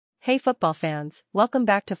Hey football fans, welcome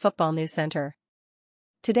back to Football News Center.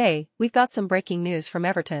 Today, we've got some breaking news from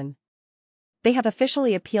Everton. They have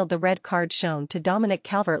officially appealed the red card shown to Dominic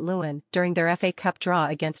Calvert-Lewin during their FA Cup draw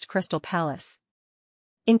against Crystal Palace.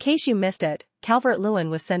 In case you missed it,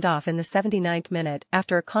 Calvert-Lewin was sent off in the 79th minute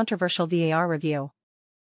after a controversial VAR review.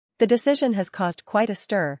 The decision has caused quite a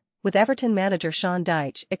stir, with Everton manager Sean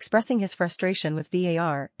Dyche expressing his frustration with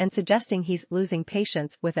VAR and suggesting he's losing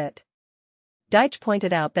patience with it. Dyche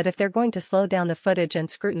pointed out that if they're going to slow down the footage and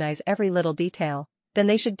scrutinize every little detail, then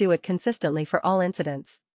they should do it consistently for all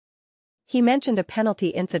incidents. He mentioned a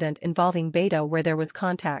penalty incident involving Beto where there was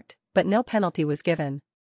contact, but no penalty was given.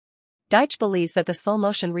 Dyche believes that the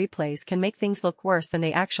slow-motion replays can make things look worse than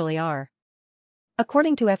they actually are.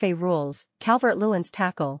 According to FA rules, Calvert-Lewin's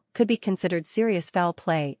tackle could be considered serious foul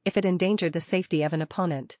play if it endangered the safety of an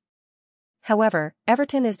opponent. However,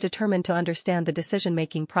 Everton is determined to understand the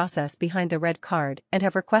decision-making process behind the red card and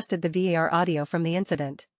have requested the VAR audio from the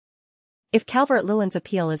incident. If Calvert-Lewin's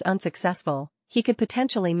appeal is unsuccessful, he could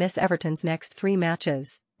potentially miss Everton's next 3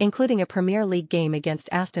 matches, including a Premier League game against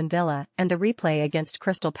Aston Villa and the replay against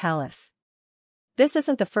Crystal Palace. This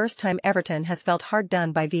isn't the first time Everton has felt hard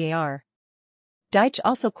done by VAR. Dyche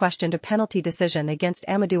also questioned a penalty decision against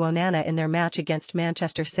Amadou Onana in their match against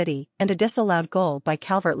Manchester City and a disallowed goal by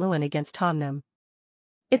Calvert-Lewin against Tottenham.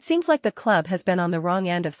 It seems like the club has been on the wrong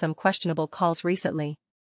end of some questionable calls recently.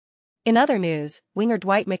 In other news, winger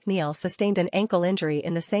Dwight McNeil sustained an ankle injury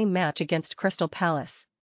in the same match against Crystal Palace.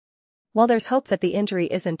 While there's hope that the injury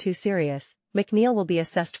isn't too serious, McNeil will be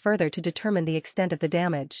assessed further to determine the extent of the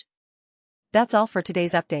damage. That's all for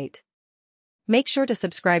today's update. Make sure to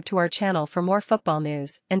subscribe to our channel for more football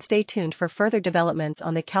news and stay tuned for further developments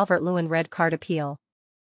on the Calvert-Lewin red card appeal.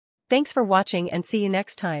 Thanks for watching and see you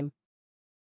next time.